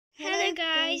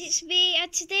guys, it's me,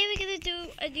 and today we're going to do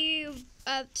a new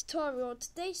tutorial.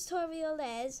 Today's tutorial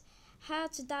is how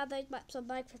to download maps on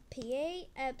Minecraft PE.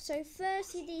 So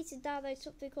first you need to download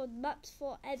something called Maps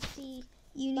for MC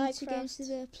You need Minecraft. to go to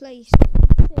the Play Store.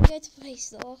 So you go to Play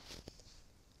Store.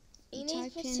 You need to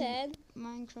type put in in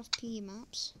Minecraft PE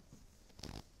maps.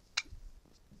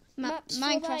 Maps for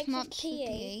Minecraft maps PE. for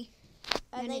PE.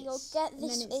 And then you'll get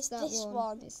this. It's this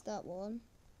one. It's that one.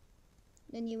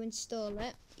 Then you install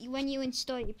it. When you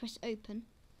install it, you press open.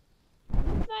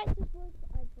 I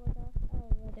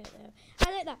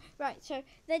don't know. Right, so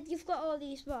then you've got all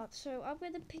these maps. So I'm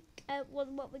going to pick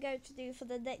one what we're going to do for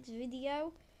the next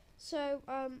video. So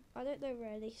I don't know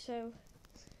really. So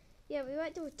yeah, we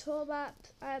might do a tour map.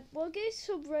 We'll do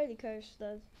some roller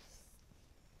coasters.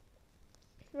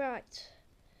 Right.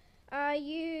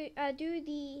 You do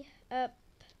the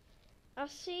I'll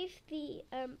see if the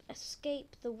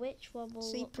escape the witch one will.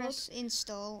 So you press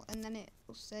install, and then it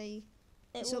will say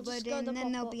it's uploading, and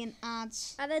then there'll be an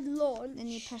ads. And then launch. Then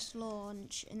you press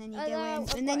launch, and then you go in,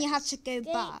 and then you have to go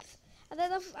back. And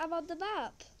then I'm on the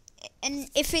map. And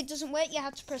if it doesn't work, you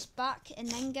have to press back and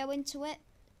then go into it.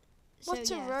 What's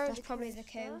so a yeah, roller that's probably the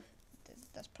coaster? code.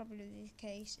 That's probably the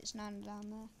case. It's down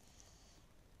there.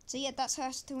 So yeah, that's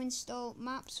how to install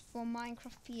maps for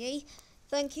Minecraft PE.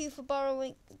 Thank you for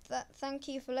borrowing that. Thank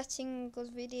you for letting us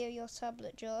video your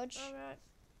tablet, George. All right.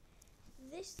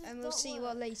 This does And we'll not see you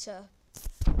work. all later.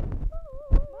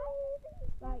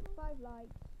 Like 5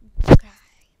 likes. Subscribe.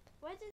 Where did